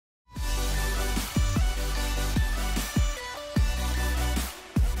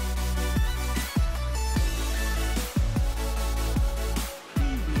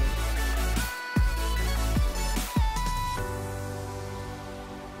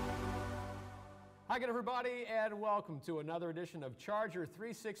Hi again, everybody, and welcome to another edition of Charger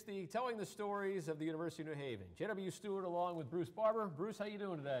 360, telling the stories of the University of New Haven. J.W. Stewart along with Bruce Barber. Bruce, how you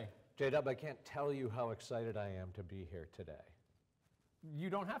doing today? J.W., I can't tell you how excited I am to be here today. You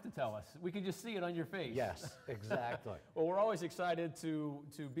don't have to tell us. We can just see it on your face. Yes, exactly. Well, we're always excited to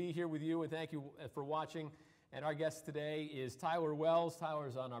be here with you, and thank you for watching. And our guest today is Tyler Wells.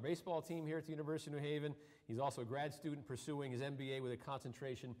 Tyler's on our baseball team here at the University of New Haven. He's also a grad student pursuing his MBA with a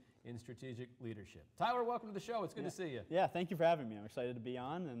concentration in strategic leadership. Tyler, welcome to the show. It's good to see you. Yeah, thank you for having me. I'm excited to be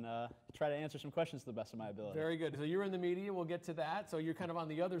on and try to answer some questions to the best of my ability. Very good. So you're in the media. We'll get to that. So you're kind of on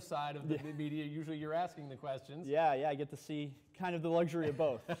the other side of the media. Usually you're asking the questions. Yeah, I get to see kind of the luxury of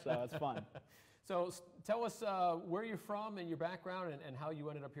both, so it's fun. So tell us where you're from and your background and how you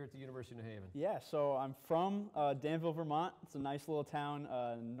ended up here at the University of New Haven. Yeah, so I'm from Danville, Vermont. It's a nice little town,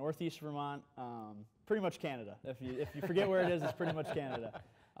 northeast Vermont, pretty much Canada. If you forget where it is, it's pretty much Canada.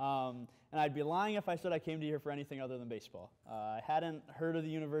 And I'd be lying if I said I came to here for anything other than baseball. I hadn't heard of the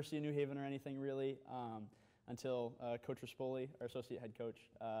University of New Haven or anything really until Coach Rispoli, our associate head coach.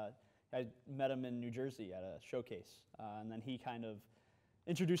 I met him in New Jersey at a showcase, and then he kind of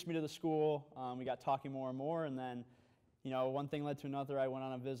introduced me to the school. We got talking more and more, and then, one thing led to another. I went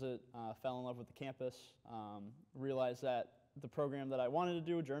on a visit, fell in love with the campus, realized that the program that I wanted to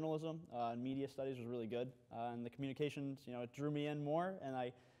do, journalism and media studies, was really good, and the communications, it drew me in more, and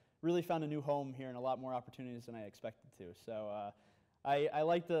I really found a new home here and a lot more opportunities than I expected to. So I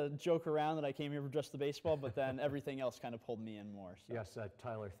like to joke around that I came here for just the baseball, but then everything else kind of pulled me in more. So. Yes,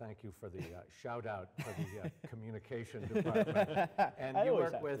 Tyler, thank you for the shout out for the communication department. And you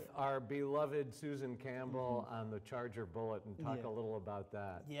work with our beloved Susan Campbell on the Charger Bulletin. Talk a little about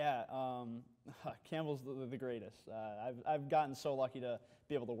that. Yeah, Campbell's the greatest. I've gotten so lucky to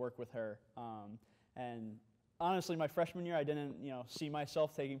be able to work with her. And honestly, my freshman year, I didn't see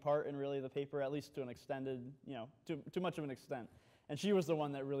myself taking part in really the paper, at least to an extended, too much of an extent. And she was the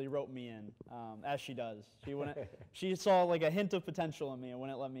one that really wrote me in, as she does. She saw like a hint of potential in me and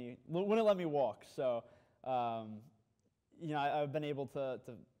wouldn't let me walk. So, I've been able to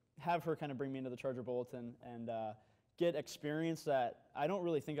have her kind of bring me into the Charger Bulletin and get experience that I don't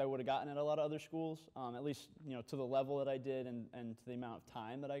really think I would have gotten at a lot of other schools, at least to the level that I did and to the amount of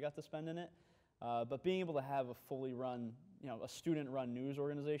time that I got to spend in it. But being able to have a fully run, a student-run news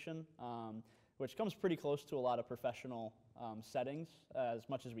organization, which comes pretty close to a lot of professional settings as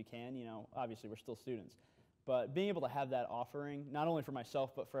much as we can. Obviously we're still students. But being able to have that offering, not only for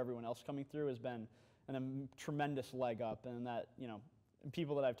myself but for everyone else coming through, has been a tremendous leg up. And that,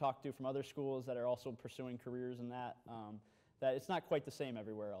 people that I've talked to from other schools that are also pursuing careers in that, that it's not quite the same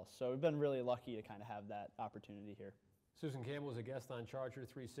everywhere else. So we've been really lucky to kind of have that opportunity here. Susan Campbell was a guest on Charger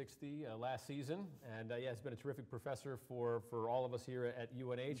 360 last season, and has been a terrific professor for all of us here at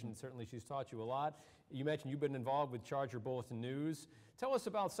UNH, and certainly she's taught you a lot. You mentioned you've been involved with Charger Bulletin News. Tell us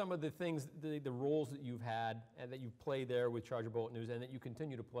about some of the things, the roles that you've had and that you've played there with Charger Bulletin News and that you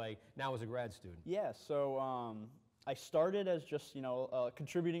continue to play now as a grad student. Yeah, so I started as just, a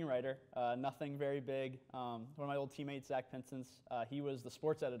contributing writer, nothing very big. One of my old teammates, Zach Pinson's, he was the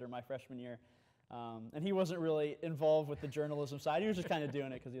sports editor my freshman year. And he wasn't really involved with the journalism side. He was just kind of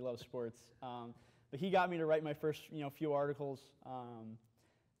doing it because he loves sports. But he got me to write my first, few articles.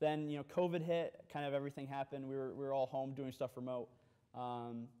 Then, COVID hit, kind of everything happened. We were all home doing stuff remote.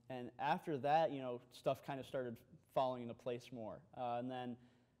 And after that, stuff kind of started falling into place more. And then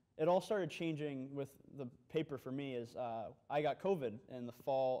it all started changing with the paper for me as I got COVID in the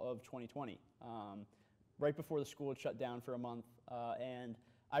fall of 2020, right before the school had shut down for a month. And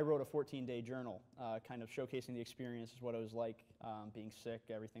I wrote a 14-day journal, kind of showcasing the experience, what it was like being sick,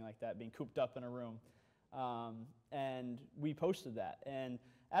 everything like that, being cooped up in a room. And we posted that. And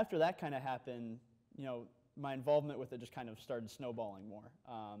after that kind of happened, my involvement with it just kind of started snowballing more.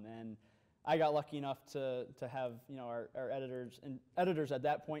 And I got lucky enough to have our editors at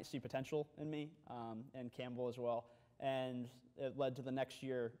that point see potential in me, and Campbell as well. And it led to the next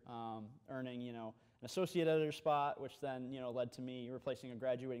year earning, an associate editor spot, which then, led to me replacing a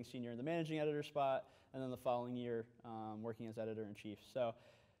graduating senior in the managing editor spot, and then the following year working as editor-in-chief. So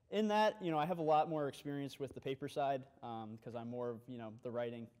in that, I have a lot more experience with the paper side because I'm more of, the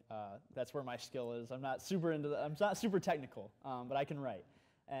writing. That's where my skill is. I'm not super technical, but I can write.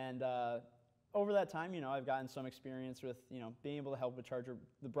 And over that time, I've gotten some experience with, being able to help with Charger,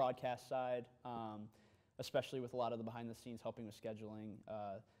 the broadcast side, especially with a lot of the behind-the-scenes helping with scheduling,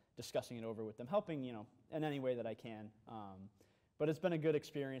 discussing it over with them, helping, in any way that I can. But it's been a good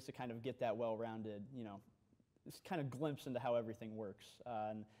experience to kind of get that well-rounded, this kind of glimpse into how everything works.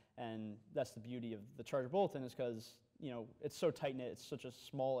 And that's the beauty of the Charger Bulletin, is because, it's so tight knit.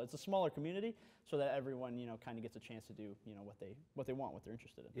 It's a smaller community, so that everyone kind of gets a chance to do what they want, what they're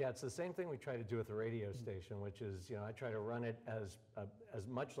interested in. Yeah, it's the same thing we try to do with the radio station, which is I try to run it as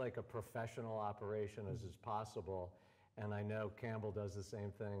much like a professional operation as is possible. And I know Campbell does the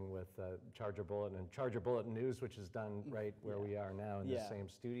same thing with Charger Bulletin and Charger Bulletin News, which is done right where we are now in the same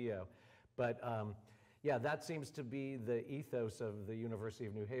studio. But yeah, that seems to be the ethos of the University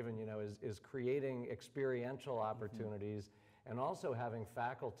of New Haven, is creating experiential opportunities and also having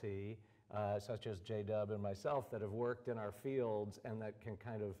faculty such as J-Dub and myself that have worked in our fields and that can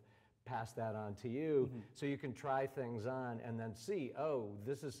kind of pass that on to you so you can try things on and then see, oh,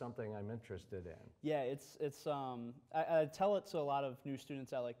 this is something I'm interested in. Yeah, I tell it to a lot of new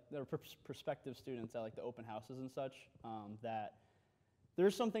students prospective students at like the open houses and such, that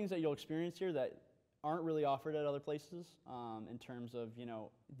there's some things that you'll experience here that aren't really offered at other places, in terms of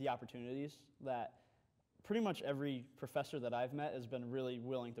the opportunities that pretty much every professor that I've met has been really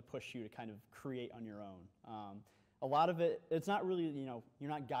willing to push you to kind of create on your own. A lot of it's not really, you're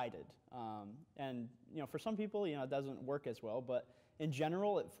not guided. And, for some people, it doesn't work as well, but in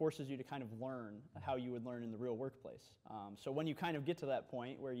general, it forces you to kind of learn how you would learn in the real workplace. So when you kind of get to that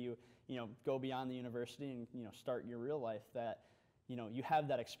point where you go beyond the university and, start your real life, that, you have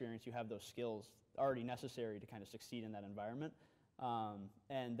that experience, you have those skills already necessary to kind of succeed in that environment.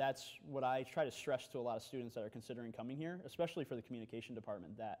 And that's what I try to stress to a lot of students that are considering coming here, especially for the communication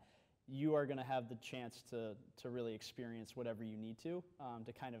department, that you are going to have the chance to really experience whatever you need to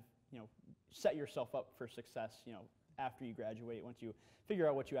kind of set yourself up for success after you graduate, once you figure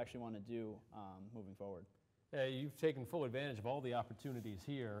out what you actually want to do moving forward. You've taken full advantage of all the opportunities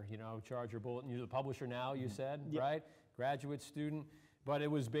here. Charger Bulletin, you're the publisher now, you said, right? Graduate student. But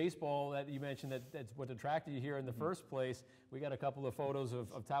it was baseball that you mentioned that's what attracted you here in the first place. We got a couple of photos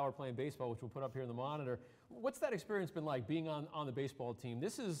of Tower playing baseball, which we'll put up here in the monitor. What's that experience been like, being on the baseball team?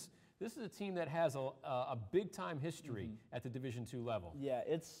 This is a team that has a big-time history at the Division II level. Yeah,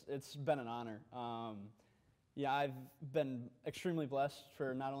 it's been an honor. Yeah, I've been extremely blessed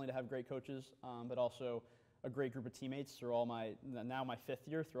for not only to have great coaches, but also a great group of teammates through now my 5th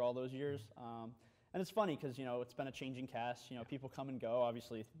year, through all those years. And it's funny because, it's been a changing cast. People come and go,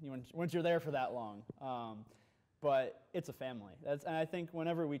 obviously, once you're there for that long. But it's a family. And I think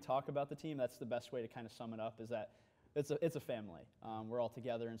whenever we talk about the team, that's the best way to kind of sum it up, is that it's a family. We're all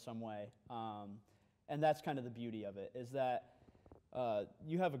together in some way. And that's kind of the beauty of it, is that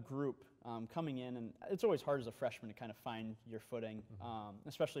you have a group coming in, and it's always hard as a freshman to kind of find your footing,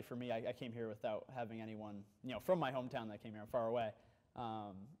 especially for me. I came here without having anyone, from my hometown that came here. I'm far away.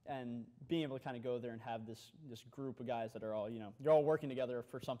 And being able to kind of go there and have this group of guys that are all, you're all working together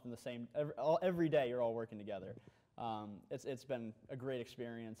for something the same. Every day you're all working together. It's been a great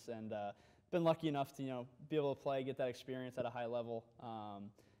experience, and been lucky enough to, be able to play, get that experience at a high level,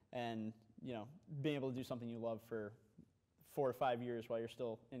 and, being able to do something you love for 4 to 5 years while you're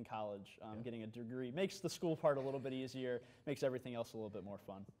still in college. Getting a degree makes the school part a little bit easier, makes everything else a little bit more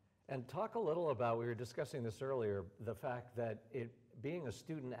fun. And talk a little about, we were discussing this earlier, the fact that being a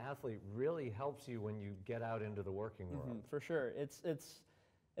student athlete really helps you when you get out into the working world. For sure.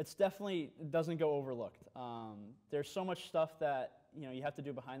 It's definitely doesn't go overlooked. There's so much stuff that you have to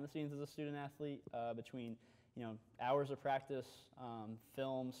do behind the scenes as a student athlete, between hours of practice,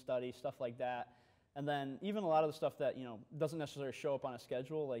 film, study, stuff like that. And then even a lot of the stuff that doesn't necessarily show up on a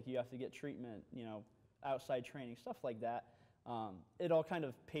schedule, like you have to get treatment, outside training, stuff like that. It all kind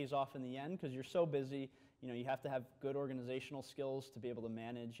of pays off in the end because you're so busy. You have to have good organizational skills to be able to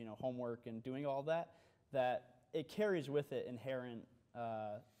manage, homework and doing all that it carries with it inherent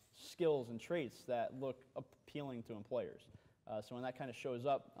skills and traits that look appealing to employers. So when that kind of shows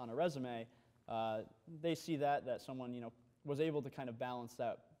up on a resume, they see that someone, was able to kind of balance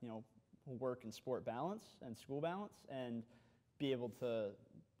that, work and sport balance and school balance, and be able to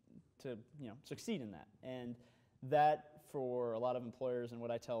succeed in that. And that, for a lot of employers, and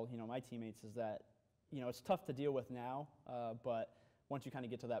what I tell my teammates, is that it's tough to deal with now, but once you kind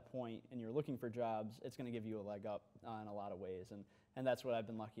of get to that point and you're looking for jobs, it's going to give you a leg up in a lot of ways, and that's what I've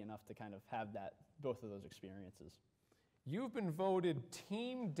been lucky enough to kind of have both of those experiences. You've been voted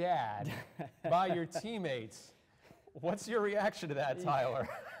team dad by your teammates. What's your reaction to that, Tyler?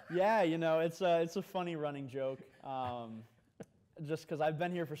 Yeah, it's a funny running joke. Just because I've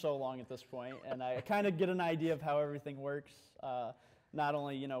been here for so long at this point, and I kind of get an idea of how everything works. not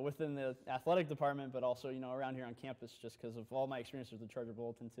only, you know, within the athletic department, but also, you know, around here on campus, just because of all my experiences with the Charger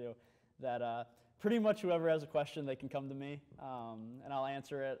Bulletin too, that pretty much whoever has a question, they can come to me, and I'll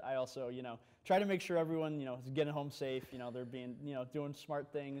answer it. I also, you know, try to make sure everyone, you know, is getting home safe, you know, they're being, you know, doing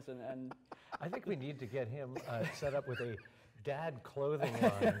smart things, and I think we need to get him set up with a dad clothing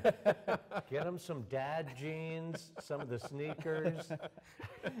line. Get him some dad jeans, some of the sneakers.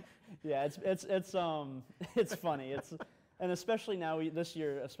 yeah, it's funny. And especially now, this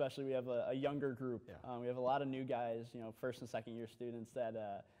year especially, we have a younger group. Yeah. We have a lot of new guys, you know, first and second year students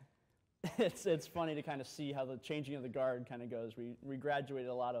that it's funny to kind of see how the changing of the guard kind of goes. We graduated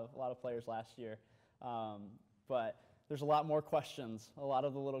a lot of players last year, but there's a lot more questions, a lot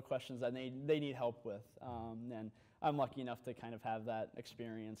of the little questions that they need help with, and I'm lucky enough to kind of have that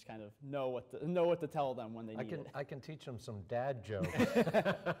experience, kind of know what to tell them when they need it. I can teach them some dad jokes.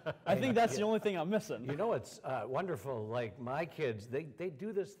 I think that's the only thing I'm missing. You know what's wonderful? Like my kids, they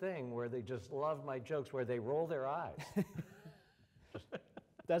do this thing where they just love my jokes, where they roll their eyes.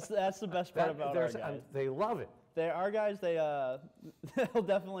 That's the best part about our guys. They love it. Our guys, they'll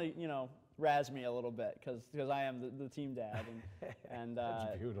definitely, you know, razz me a little bit because I am the team dad, and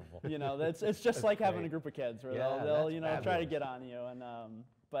That's beautiful. you know, it's just like having a group of kids where Yeah, they'll that's you know, try to fabulous. get on you, and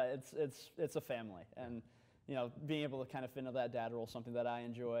but it's a family, and you know, being able to kind of fit into that dad role, something that I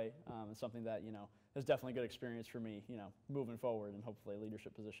enjoy, and something that, you know, is definitely a good experience for me, you know, moving forward, and hopefully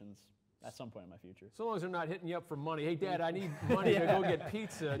leadership positions at some point in my future. So long as they're not hitting you up for money. Hey, Dad, I need money to go get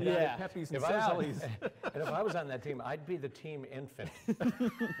pizza down Yeah. at Pepe's and If I was on- Sally's. And if I was on that team, I'd be the team infant.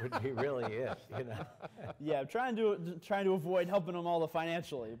 Would be really it, you know. Yeah, I'm trying to avoid helping them all the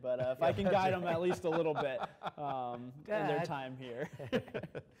financially, but if I can guide them at least a little bit in their Dad. time here.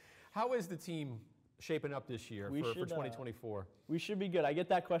 How is the team shaping up this year We for should, 2024? We should be good. I get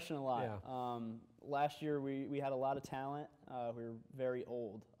that question a lot. Yeah. Last year, we had a lot of talent. We were very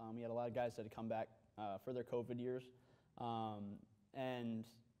old. We had a lot of guys that had come back for their COVID years. And,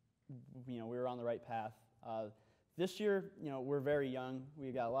 you know, we were on the right path. This year, you know, we're very young.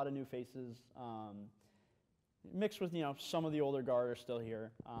 We've got a lot of new faces, mixed with, you know, some of the older guard are still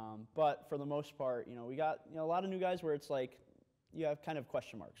here. But for the most part, you know, we got, you know, a lot of new guys where it's like you have kind of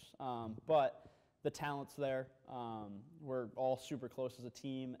question marks. But the talent's there. We're all super close as a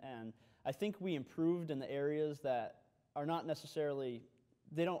team, and I think we improved in the areas that are not necessarily,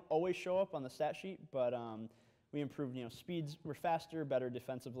 they don't always show up on the stat sheet, but we improved, you know, speeds, we're faster, better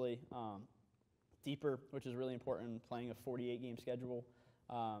defensively, deeper, which is really important, playing a 48-game schedule.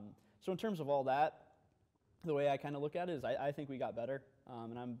 So in terms of all that, the way I kind of look at it is I think we got better,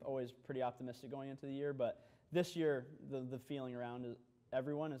 and I'm always pretty optimistic going into the year, but this year, the feeling around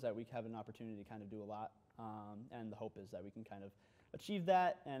everyone is that we have an opportunity to kind of do a lot, and the hope is that we can kind of achieve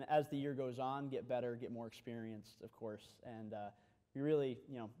that, and as the year goes on, get better, get more experienced, of course, and we really,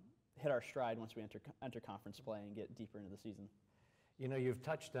 you know, hit our stride once we enter conference play and get deeper into the season. You know, you've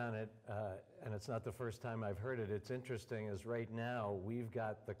touched on it, and it's not the first time I've heard it. It's interesting is right now we've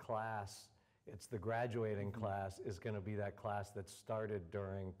got the class, it's the graduating class is going to be that class that started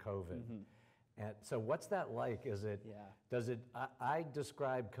during COVID. And so what's that like? Is it, Yeah. does it, I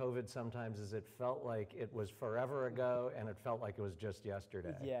describe COVID sometimes as it felt like it was forever ago and it felt like it was just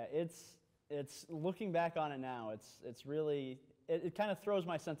yesterday. Yeah, it's looking back on it now, it's really, it kind of throws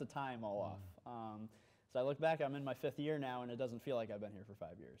my sense of time all off. So I look back, I'm in my 5th year now, and it doesn't feel like I've been here for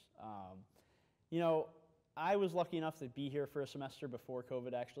 5 years. You know, I was lucky enough to be here for a semester before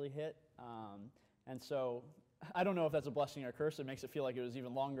COVID actually hit, and so I don't know if that's a blessing or a curse. It makes it feel like it was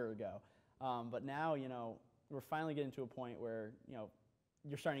even longer ago. But now, you know, we're finally getting to a point where, you know,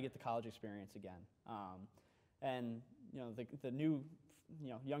 you're starting to get the college experience again. And, you know, the new, you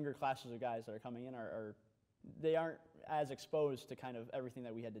know, younger classes of guys that are coming in they aren't as exposed to kind of everything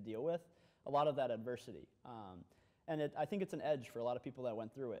that we had to deal with, a lot of that adversity. And I think it's an edge for a lot of people that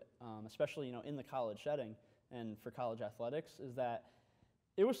went through it, especially, you know, in the college setting and for college athletics, is that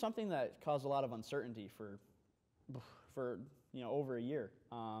it was something that caused a lot of uncertainty for you know, over a year,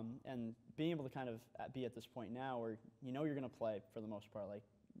 and being able to kind of be at this point now where you know you're going to play for the most part, like,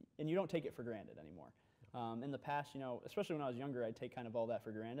 and you don't take it for granted anymore. In the past, you know, especially when I was younger, I'd take kind of all that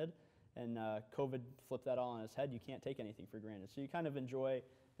for granted, and COVID flipped that all on its head. You can't take anything for granted, so you kind of enjoy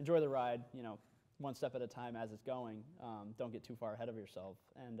the ride, you know, one step at a time as it's going. Don't get too far ahead of yourself,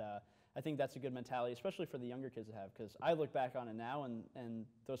 and I think that's a good mentality, especially for the younger kids to have, because I look back on it now, and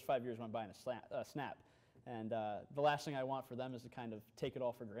those 5 years went by in a snap. And the last thing I want for them is to kind of take it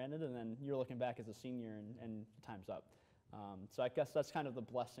all for granted, and then you're looking back as a senior and time's up. So I guess that's kind of the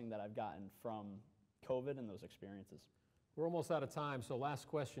blessing that I've gotten from COVID and those experiences. We're almost out of time, so last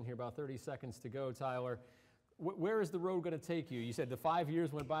question here, about 30 seconds to go, Tyler. Where is the road going to take you? You said the 5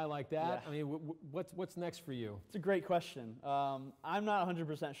 years went by like that. Yeah. I mean, what's next for you? It's a great question. I'm not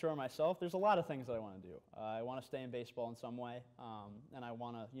 100% sure myself. There's a lot of things that I want to do. I want to stay in baseball in some way, and I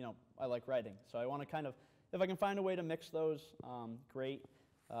want to, I like writing. So I want to kind of, if I can find a way to mix those, great.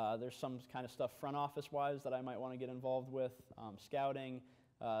 There's some kind of stuff front office-wise that I might want to get involved with, scouting.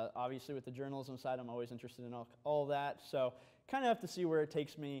 Obviously, with the journalism side, I'm always interested in all that. So kind of have to see where it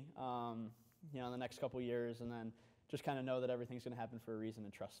takes me, in the next couple years, and then just kind of know that everything's going to happen for a reason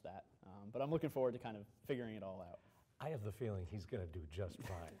and trust that. But I'm looking forward to kind of figuring it all out. I have the feeling he's going to do just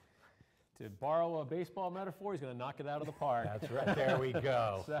fine. To borrow a baseball metaphor, he's going to knock it out of the park. That's right. There we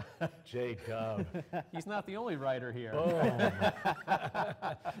go. Jacob. He's not the only writer here. Boom.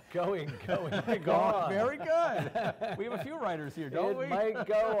 going on. Very good. We have a few writers here, don't we? It might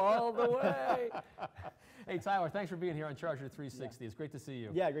go all the way. Hey, Tyler, thanks for being here on Charger 360. It's great to see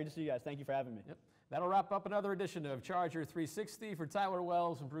you. Yeah, great to see you guys. Thank you for having me. Yep. That'll wrap up another edition of Charger 360. For Tyler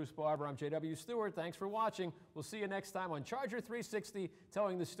Wells and Bruce Barber, I'm J.W. Stewart. Thanks for watching. We'll see you next time on Charger 360,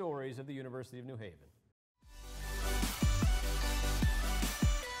 telling the stories of the University of New Haven.